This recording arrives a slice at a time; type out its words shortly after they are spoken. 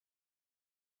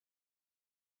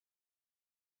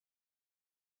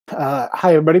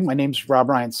Hi, everybody. My name is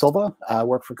Ryan Silva. I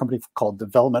work for a company called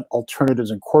Development Alternatives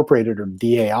Incorporated, or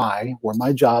DAI, where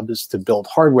my job is to build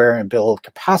hardware and build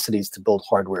capacities to build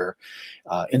hardware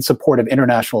in support of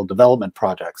international development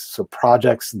projects. So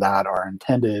projects that are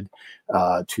intended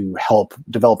to help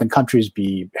developing countries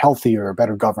be healthier,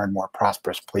 better governed, more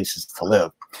prosperous places to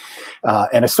live.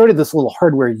 And I started this little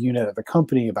hardware unit at the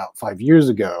company about 5 years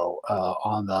ago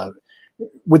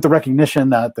with the recognition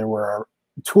that there were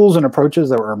tools and approaches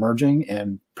that were emerging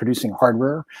in producing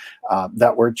hardware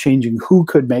that were changing who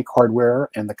could make hardware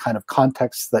and the kind of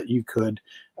context that you could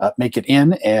make it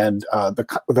in, and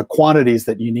the quantities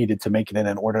that you needed to make it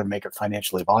in order to make it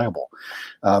financially viable.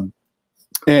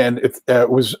 And it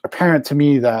was apparent to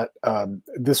me that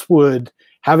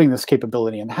having this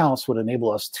capability in-house would enable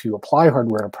us to apply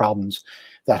hardware to problems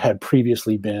that had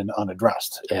previously been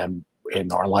unaddressed. And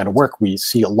in our line of work, we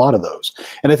see a lot of those.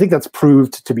 And I think that's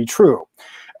proved to be true.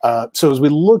 So as we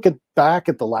look back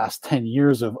at the last 10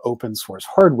 years of open source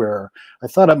hardware, I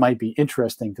thought it might be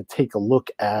interesting to take a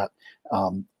look at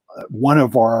one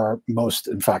of our most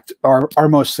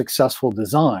successful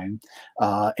design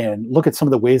and look at some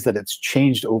of the ways that it's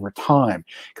changed over time.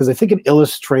 Because I think it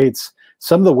illustrates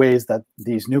some of the ways that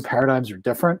these new paradigms are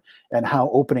different, and how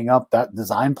opening up that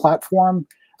design platform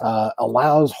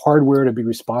allows hardware to be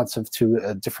responsive to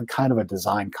a different kind of a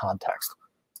design context.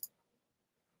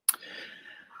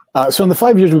 So in the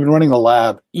 5 years we've been running the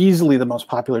lab, easily the most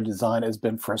popular design has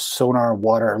been for a sonar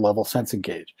water level sensing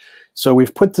gauge. So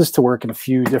we've put this to work in a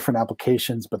few different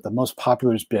applications, but the most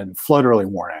popular has been flood early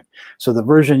warning. So the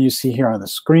version you see here on the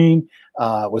screen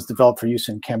was developed for use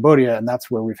in Cambodia, and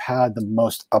that's where we've had the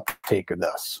most uptake of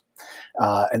this.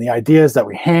 And the idea is that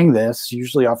we hang this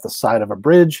usually off the side of a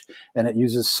bridge, and it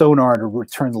uses sonar to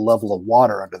return the level of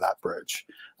water under that bridge.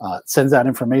 It sends that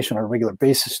information on a regular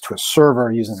basis to a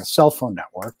server using a cell phone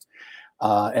network.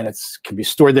 And it can be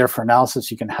stored there for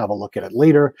analysis. You can have a look at it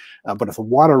later. But if the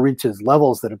water reaches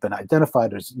levels that have been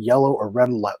identified as yellow or red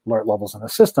alert levels in the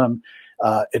system,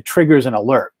 it triggers an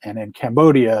alert. And in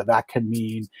Cambodia, that can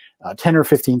mean 10 or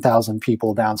 15,000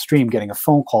 people downstream getting a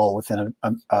phone call within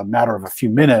a matter of a few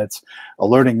minutes,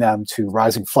 alerting them to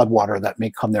rising floodwater that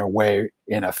may come their way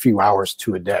in a few hours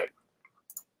to a day.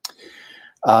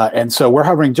 And so we're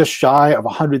hovering just shy of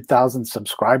 100,000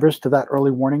 subscribers to that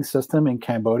early warning system in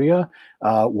Cambodia,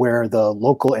 where the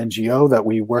local NGO that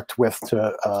we worked with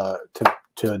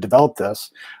to develop this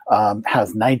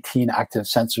has 19 active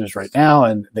sensors right now,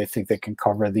 and they think they can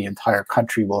cover the entire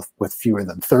country with fewer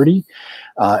than 30.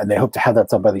 And they hope to have that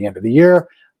done by the end of the year.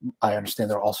 I understand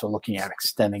they're also looking at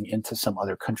extending into some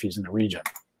other countries in the region.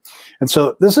 And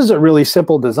so this is a really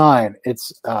simple design.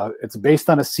 It's based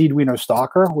on a Seedweener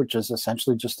stalker, which is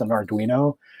essentially just an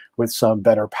Arduino with some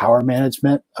better power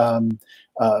management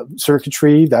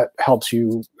circuitry that helps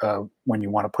you when you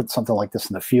want to put something like this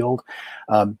in the field.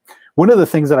 One of the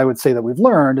things that I would say that we've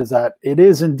learned is that it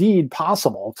is indeed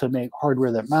possible to make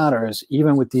hardware that matters,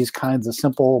 even with these kinds of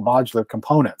simple modular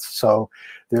components. So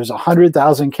there's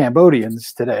 100,000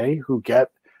 Cambodians today who get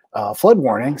flood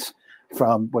warnings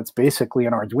from what's basically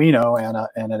an Arduino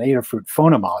and an Adafruit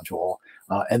phone module,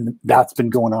 and that's been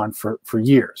going on for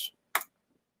years.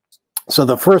 So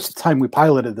the first time we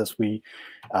piloted this, we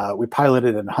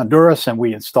piloted in Honduras, and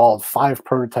we installed 5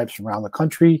 prototypes around the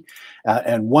country.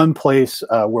 And one place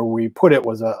where we put it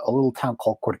was a little town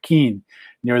called Corquín,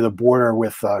 near the border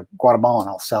with Guatemala and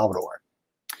El Salvador.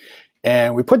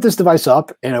 And we put this device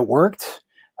up, and it worked.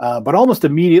 But almost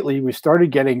immediately, we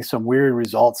started getting some weird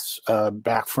results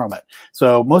back from it.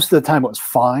 So most of the time it was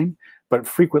fine, but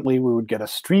frequently we would get a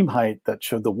stream height that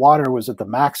showed the water was at the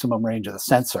maximum range of the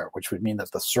sensor, which would mean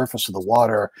that the surface of the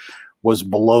water was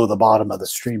below the bottom of the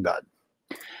stream bed.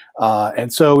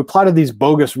 And so we plotted these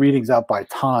bogus readings out by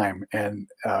time and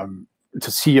to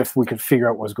see if we could figure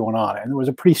out what was going on. And there was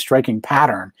a pretty striking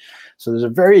pattern. So there's a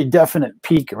very definite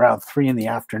peak around 3 in the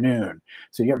afternoon.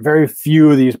 So you get very few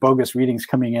of these bogus readings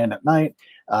coming in at night,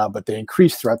 but they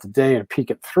increase throughout the day and peak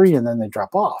at 3, and then they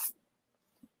drop off.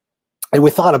 And we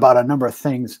thought about a number of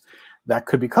things that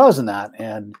could be causing that.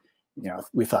 And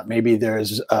we thought maybe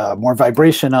there's more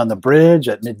vibration on the bridge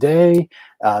at midday.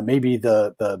 Maybe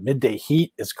the midday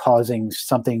heat is causing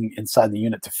something inside the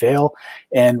unit to fail.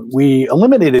 And we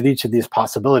eliminated each of these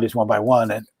possibilities one by one,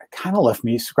 and it kind of left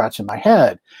me scratching my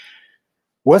head.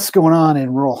 What's going on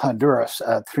in rural Honduras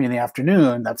at 3 in the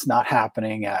afternoon that's not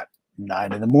happening at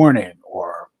 9 in the morning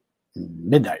or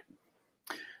midnight?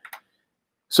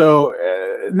 So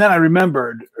then I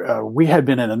remembered we had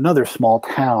been in another small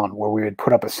town where we had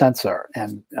put up a sensor.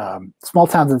 And small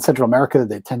towns in Central America,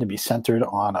 they tend to be centered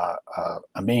on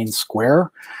a main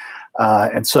square.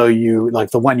 And so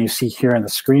like the one you see here on the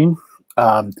screen.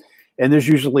 And there's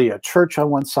usually a church on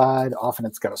one side. Often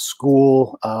it's got a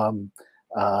school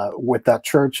with that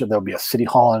church, and there'll be a city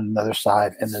hall on the other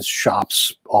side, and there's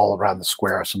shops all around the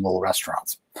square, some little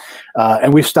restaurants.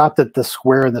 And we've stopped at the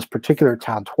square in this particular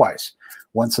town twice,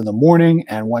 once in the morning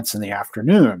and once in the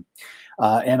afternoon.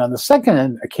 And on the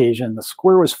second occasion, the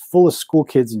square was full of school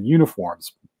kids in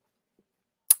uniforms,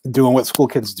 doing what school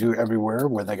kids do everywhere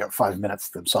when they got 5 minutes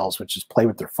themselves, which is play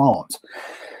with their phones.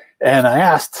 And I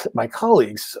asked my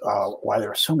colleagues why there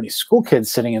were so many school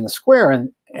kids sitting in the square,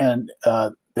 and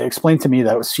they explained to me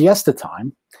that it was siesta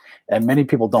time, and many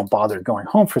people don't bother going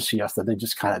home for siesta. They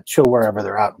just kind of chill wherever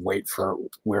they're at and wait for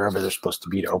wherever they're supposed to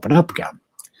be to open up again.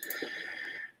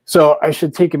 So I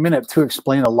should take a minute to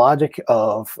explain the logic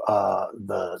of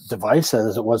the device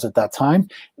as it was at that time.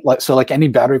 So like any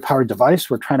battery-powered device,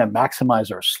 we're trying to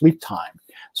maximize our sleep time.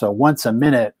 So once a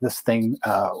minute, this thing,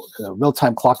 the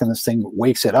real-time clock in this thing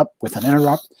wakes it up with an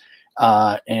interrupt,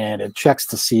 and it checks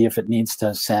to see if it needs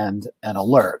to send an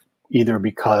alert, either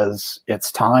because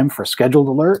it's time for scheduled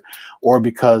alert or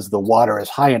because the water is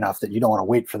high enough that you don't want to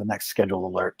wait for the next scheduled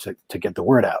alert to get the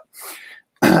word out.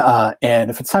 And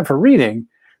if it's time for reading,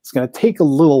 it's going to take a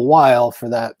little while for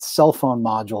that cell phone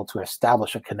module to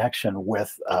establish a connection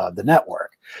with the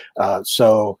network.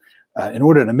 In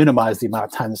order to minimize the amount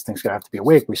of time this thing's going to have to be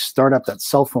awake, we start up that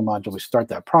cell phone module, we start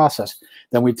that process,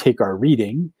 then we take our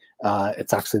reading,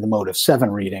 it's actually the mode of 7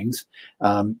 readings,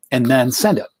 and then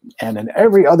send it. And in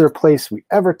every other place we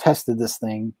ever tested this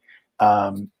thing,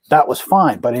 that was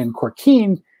fine. But in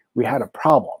Corkine, we had a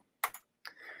problem.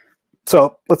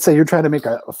 So let's say you're trying to make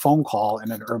a phone call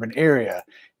in an urban area,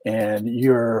 and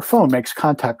your phone makes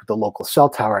contact with the local cell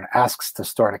tower and asks to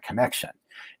start a connection.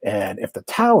 And if the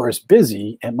tower is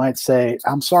busy, it might say,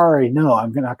 I'm sorry, no,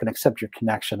 I'm not going to accept your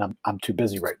connection. I'm too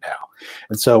busy right now.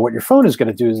 And so what your phone is going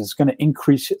to do is it's going to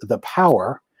increase the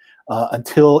power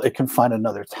until it can find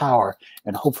another tower,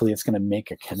 and hopefully it's going to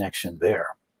make a connection there.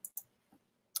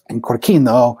 In Corkine,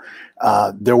 though,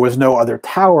 there was no other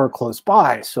tower close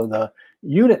by, so the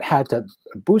unit had to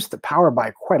boost the power by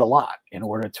quite a lot in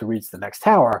order to reach the next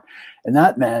tower, and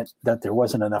that meant that there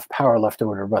wasn't enough power left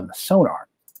over to run the sonar.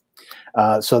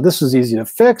 So this was easy to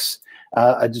fix.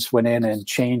 I just went in and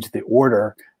changed the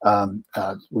order.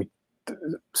 We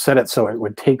set it so it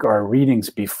would take our readings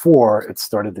before it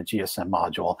started the GSM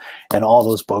module, and all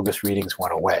those bogus readings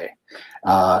went away.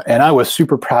 And I was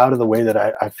super proud of the way that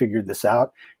I figured this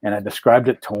out, and I described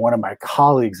it to one of my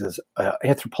colleagues as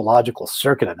anthropological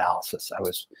circuit analysis. I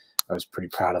was pretty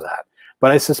proud of that.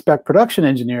 But I suspect production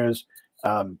engineers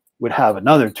would have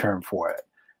another term for it.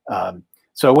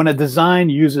 So when a design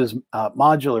uses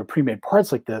modular pre-made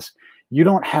parts like this, you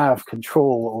don't have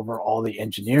control over all the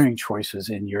engineering choices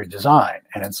in your design.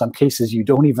 And in some cases, you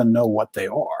don't even know what they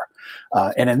are.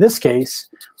 And in this case,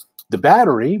 the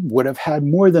battery would have had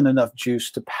more than enough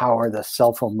juice to power the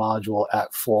cell phone module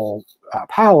at full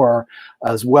power,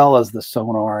 as well as the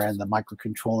sonar and the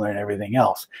microcontroller and everything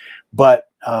else. But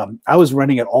I was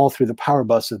running it all through the power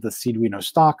bus of the Arduino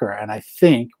Stalker, and I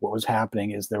think what was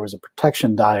happening is there was a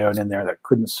protection diode in there that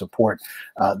couldn't support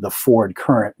the forward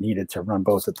current needed to run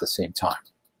both at the same time.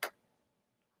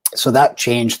 So that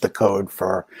changed the code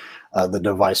for the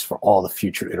device for all the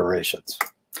future iterations.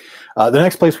 The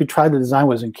next place we tried the design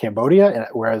was in Cambodia,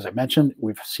 where, as I mentioned,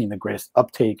 we've seen the greatest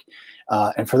uptake.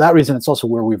 And for that reason, it's also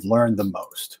where we've learned the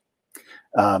most.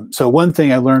 So one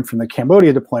thing I learned from the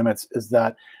Cambodia deployments is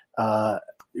that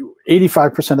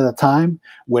 85% of the time,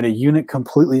 when a unit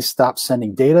completely stops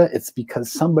sending data, it's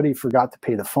because somebody forgot to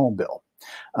pay the phone bill.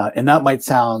 And that might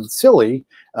sound silly,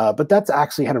 but that's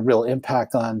actually had a real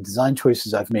impact on design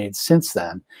choices I've made since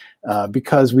then,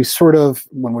 because we sort of,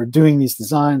 when we're doing these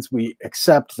designs, we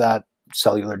accept that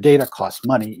cellular data costs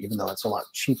money, even though it's a lot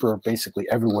cheaper basically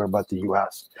everywhere but the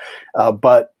US.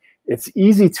 But it's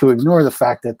easy to ignore the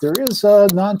fact that there is a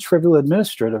non-trivial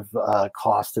administrative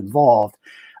cost involved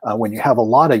when you have a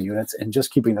lot of units and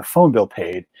just keeping the phone bill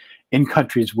paid in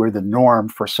countries where the norm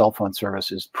for cell phone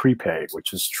service is prepaid,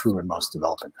 which is true in most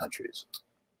developing countries.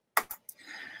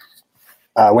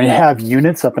 When you have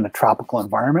units up in a tropical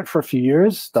environment for a few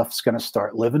years, stuff's going to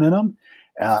start living in them.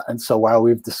 And so while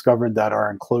we've discovered that our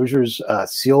enclosures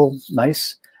seal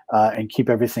nice and keep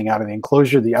everything out of the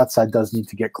enclosure, the outside does need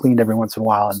to get cleaned every once in a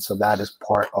while. And so that is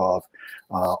part of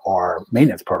our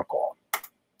maintenance protocol.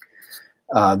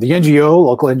 The NGO,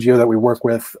 local NGO that we work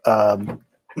with,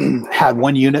 had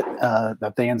one unit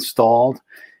that they installed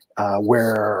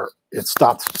where it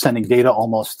stopped sending data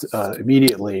almost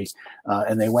immediately,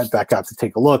 and they went back out to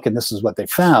take a look, and this is what they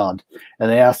found. And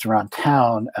they asked around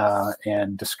town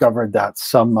and discovered that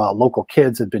some local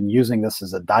kids had been using this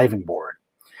as a diving board.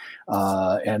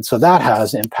 And so that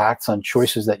has impacts on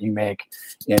choices that you make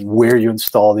in where you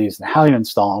install these and how you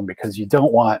install them, because you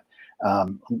don't want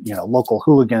local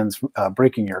hooligans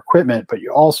breaking your equipment, but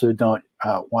you also don't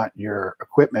want your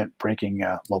equipment breaking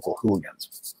local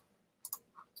hooligans.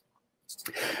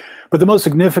 But the most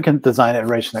significant design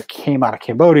iteration that came out of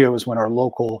Cambodia was when our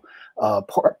local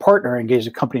partner engaged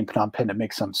a company in Phnom Penh to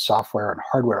make some software and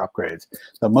hardware upgrades.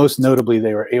 But most notably,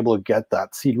 they were able to get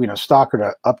that Seedwiener stalker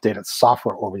to update its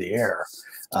software over the air.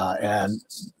 And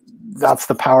that's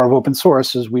the power of open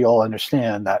source, as we all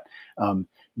understand that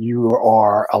you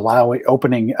are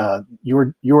opening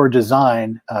your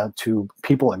design to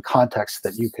people in contexts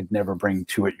that you could never bring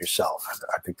to it yourself.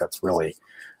 I think that's really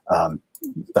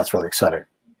exciting.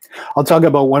 I'll talk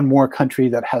about one more country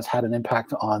that has had an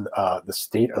impact on the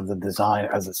state of the design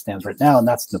as it stands right now, and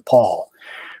that's Nepal.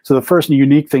 So the first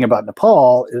unique thing about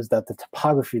Nepal is that the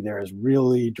topography there is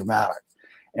really dramatic.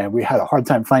 And we had a hard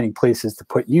time finding places to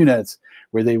put units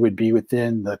where they would be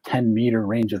within the 10-meter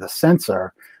range of the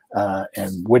sensor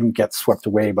and wouldn't get swept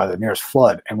away by the nearest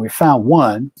flood. And we found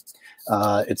one.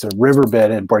 It's a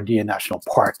riverbed in Bardia National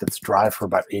Park that's dry for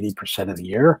about 80% of the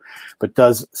year, but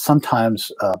does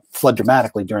sometimes flood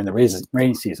dramatically during the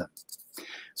rainy season.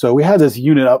 So we had this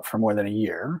unit up for more than a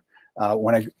year.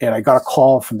 And I got a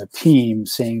call from the team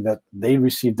saying that they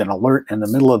received an alert in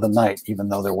the middle of the night, even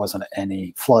though there wasn't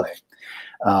any flooding.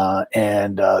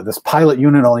 This pilot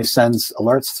unit only sends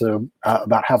alerts to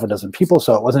about half a dozen people,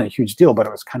 so it wasn't a huge deal, but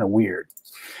it was kind of weird.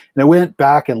 And I went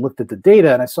back and looked at the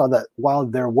data, and I saw that while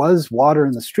there was water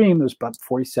in the stream, there was about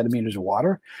 40 centimeters of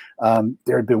water.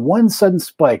 There had been one sudden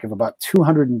spike of about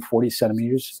 240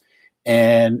 centimeters,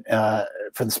 and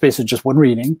for the space of just one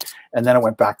reading, and then it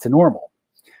went back to normal.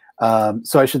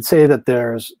 So I should say that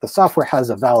the software has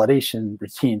a validation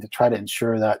routine to try to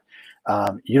ensure that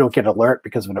you don't get an alert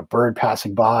because of a bird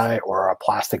passing by or a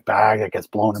plastic bag that gets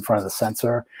blown in front of the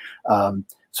sensor.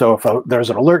 So if there's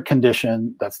an alert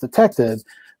condition that's detected,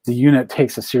 the unit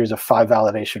takes a series of 5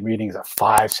 validation readings at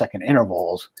 5-second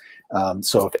intervals.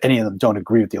 So if any of them don't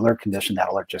agree with the alert condition, that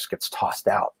alert just gets tossed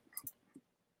out.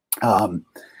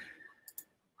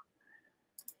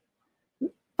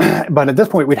 But at this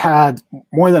point, we'd had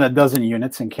more than a dozen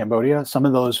units in Cambodia. Some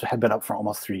of those had been up for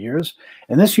almost 3 years.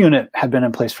 And this unit had been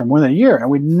in place for more than a year, and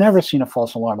we'd never seen a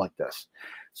false alarm like this.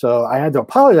 So I had to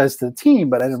apologize to the team,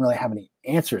 but I didn't really have any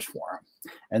answers for them.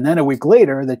 And then a week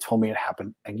later, they told me it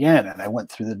happened again. And I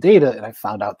went through the data, and I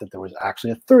found out that there was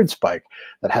actually a third spike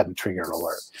that hadn't triggered an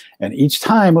alert. And each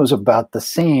time it was about the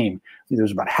same. There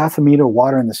was about half a meter of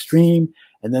water in the stream,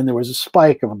 and then there was a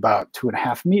spike of about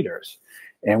 2.5 meters.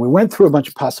 And we went through a bunch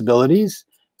of possibilities,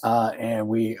 and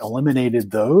we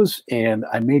eliminated those. And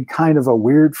I made kind of a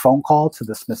weird phone call to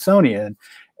the Smithsonian,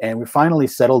 and we finally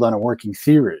settled on a working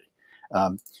theory.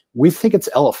 We think it's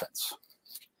elephants.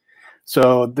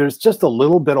 So there's just a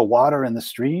little bit of water in the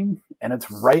stream, and it's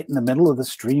right in the middle of the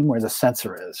stream where the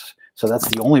sensor is. So that's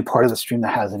the only part of the stream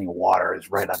that has any water,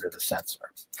 is right under the sensor.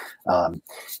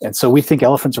 And so we think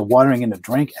elephants are watering in a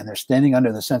drink, and they're standing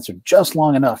under the sensor just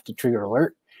long enough to trigger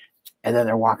alert, and then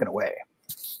they're walking away.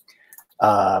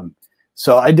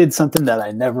 So I did something that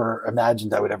I never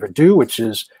imagined I would ever do, which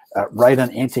is write an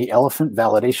anti-elephant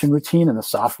validation routine in the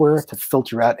software to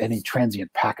filter out any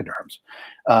transient pachyderms.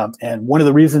 And one of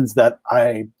the reasons that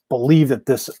I believe that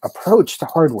this approach to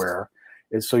hardware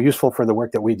is so useful for the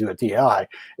work that we do at DAI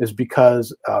is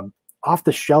because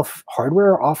off-the-shelf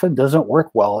hardware often doesn't work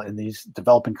well in these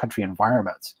developing country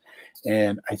environments.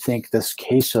 And I think this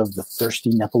case of the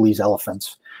thirsty Nepalese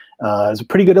elephants is a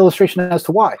pretty good illustration as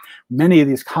to why. Many of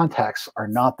these contexts are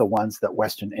not the ones that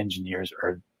Western engineers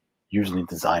are usually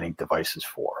designing devices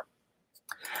for.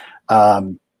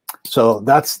 So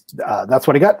that's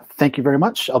what I got. Thank you very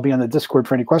much. I'll be on the Discord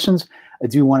for any questions. I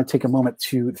do want to take a moment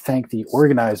to thank the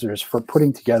organizers for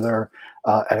putting together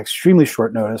at extremely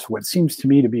short notice what seems to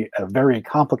me to be a very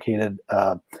complicated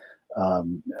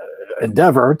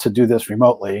endeavor to do this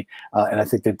remotely, and I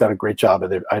think they've done a great job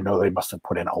of it. I know they must have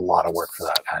put in a lot of work for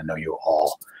that, and I know you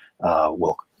all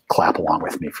will clap along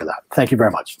with me for that. Thank you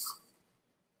very much.